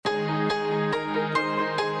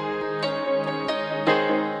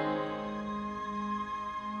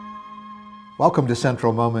Welcome to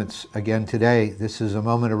Central Moments again today. This is a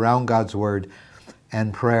moment around God's Word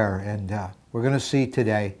and prayer. And we're going to see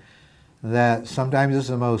today that sometimes it's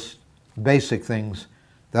the most basic things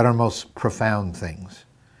that are most profound things.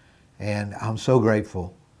 And I'm so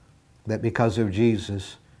grateful that because of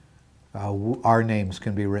Jesus, our names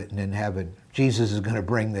can be written in heaven. Jesus is going to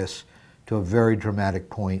bring this to a very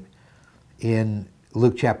dramatic point in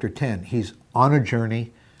Luke chapter 10. He's on a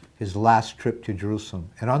journey, his last trip to Jerusalem.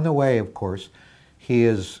 And on the way, of course, he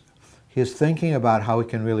is thinking about how he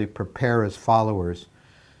can really prepare his followers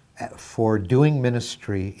for doing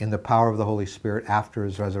ministry in the power of the Holy Spirit after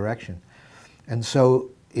his resurrection. And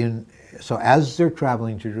so as they're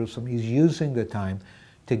traveling to Jerusalem, he's using the time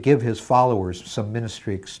to give his followers some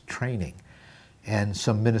ministry training and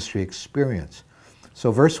some ministry experience.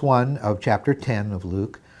 So verse 1 of chapter 10 of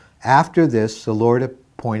Luke, after this, the Lord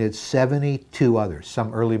appointed 72 others.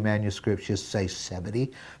 Some early manuscripts just say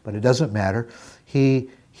 70, but it doesn't matter.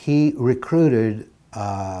 He recruited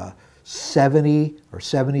 70 or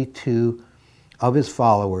 72 of his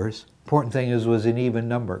followers. Important thing was an even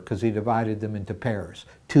number because he divided them into pairs,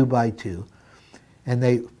 2 by 2. And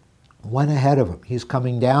they went ahead of him. He's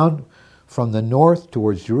coming down from the north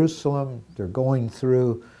towards Jerusalem. They're going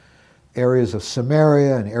through areas of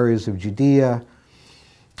Samaria and areas of Judea,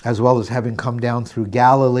 as well as having come down through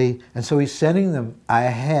Galilee. And so he's sending them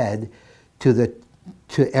ahead to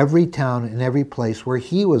every town and every place where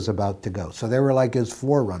he was about to go. So they were like his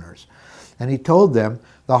forerunners. And he told them,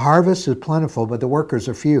 the harvest is plentiful, but the workers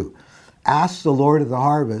are few. Ask the Lord of the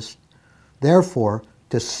harvest, therefore,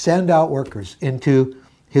 to send out workers into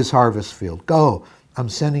his harvest field. Go, I'm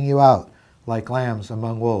sending you out like lambs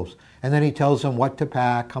among wolves. And then he tells them what to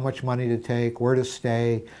pack, how much money to take, where to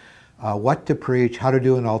stay, what to preach, how to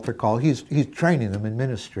do an altar call. He's training them in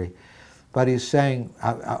ministry. But he's saying,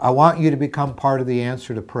 I want you to become part of the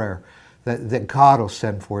answer to prayer, that God will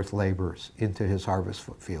send forth laborers into his harvest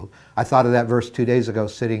field. I thought of that verse 2 days ago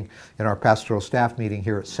sitting in our pastoral staff meeting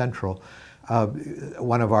here at Central.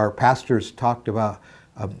 One of our pastors talked about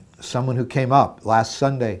someone who came up last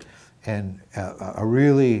Sunday and a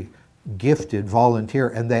really gifted volunteer,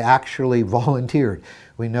 and they actually volunteered.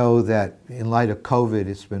 We know that in light of COVID,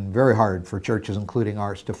 it's been very hard for churches, including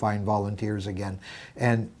ours, to find volunteers again.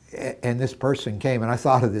 And this person came, and I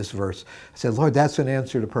thought of this verse. I said, Lord, that's an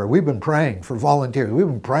answer to prayer. We've been praying for volunteers. We've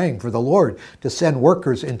been praying for the Lord to send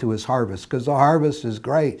workers into his harvest, because the harvest is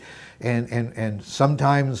great. And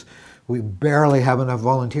sometimes we barely have enough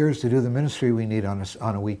volunteers to do the ministry we need on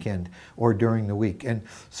a weekend or during the week. And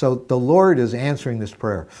so the Lord is answering this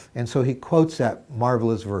prayer. And so he quotes that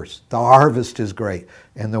marvelous verse, the harvest is great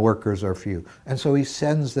and the workers are few. And so he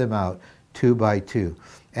sends them out 2 by 2.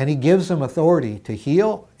 And he gives them authority to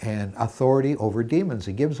heal and authority over demons.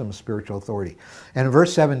 He gives them spiritual authority. And in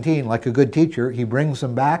verse 17, like a good teacher, he brings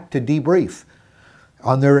them back to debrief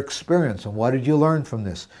on their experience. And what did you learn from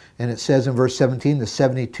this? And it says in verse 17, the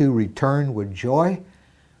 72 returned with joy.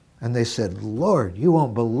 And they said, Lord, you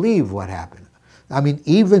won't believe what happened. I mean,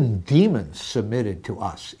 even demons submitted to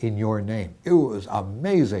us in your name. It was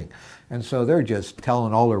amazing. And so they're just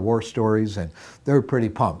telling all their war stories, and they're pretty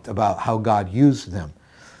pumped about how God used them.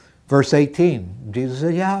 Verse 18, Jesus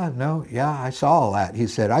said, I saw all that. He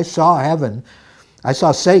said, I saw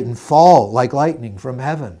Satan fall like lightning from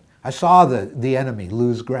heaven. I saw the enemy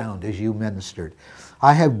lose ground as you ministered.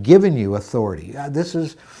 I have given you authority. This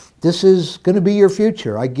is going to be your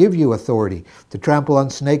future. I give you authority to trample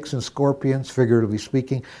on snakes and scorpions, figuratively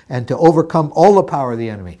speaking, and to overcome all the power of the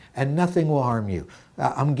enemy, and nothing will harm you.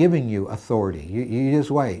 I'm giving you authority. You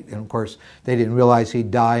just wait. And of course, they didn't realize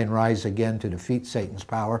he'd die and rise again to defeat Satan's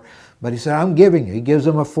power. But he said, I'm giving you. He gives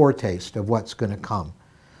them a foretaste of what's going to come.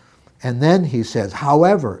 And then he says,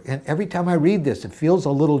 however, and every time I read this, it feels a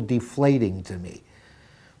little deflating to me,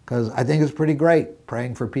 because I think it's pretty great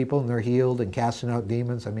praying for people and they're healed and casting out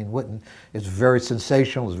demons. I mean, it's very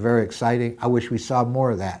sensational, it's very exciting. I wish we saw more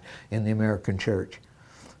of that in the American church.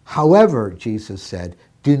 However, Jesus said,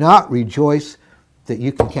 do not rejoice that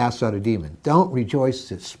you can cast out a demon. Don't rejoice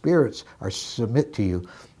that spirits are submit to you,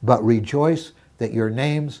 but rejoice that your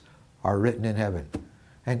names are written in heaven.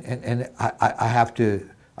 And I have to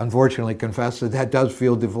unfortunately confess that does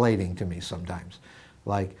feel deflating to me sometimes.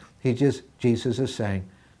 Like Jesus is saying,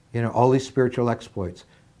 all these spiritual exploits,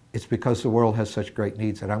 it's because the world has such great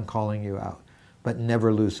needs that I'm calling you out. But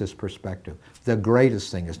never lose this perspective. The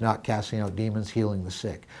greatest thing is not casting out demons, healing the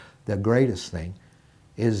sick. The greatest thing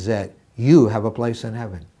is that you have a place in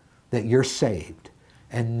heaven, that you're saved,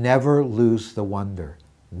 and never lose the wonder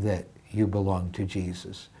that you belong to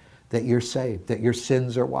Jesus, that you're saved, that your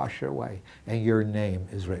sins are washed away, and your name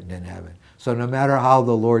is written in heaven. So no matter how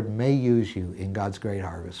the Lord may use you in God's great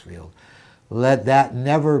harvest field, let that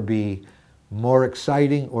never be more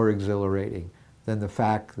exciting or exhilarating than the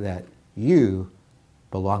fact that you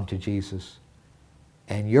belong to Jesus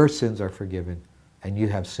and your sins are forgiven and you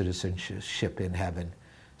have citizenship in heaven.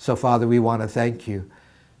 So Father, we want to thank you.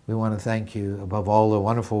 We want to thank you above all the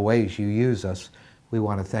wonderful ways you use us. We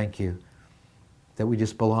want to thank you that we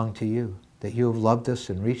just belong to you, that you have loved us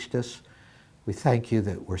and reached us. We thank you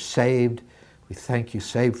that we're saved. We thank you,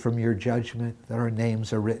 saved from your judgment, that our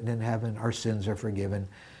names are written in heaven, our sins are forgiven.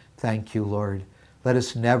 Thank you, Lord. Let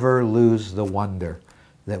us never lose the wonder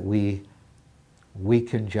that we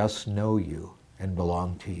can just know you and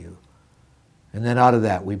belong to you. And then out of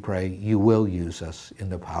that, we pray you will use us in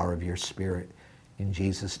the power of your Spirit. In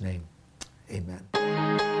Jesus' name,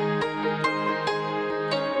 amen.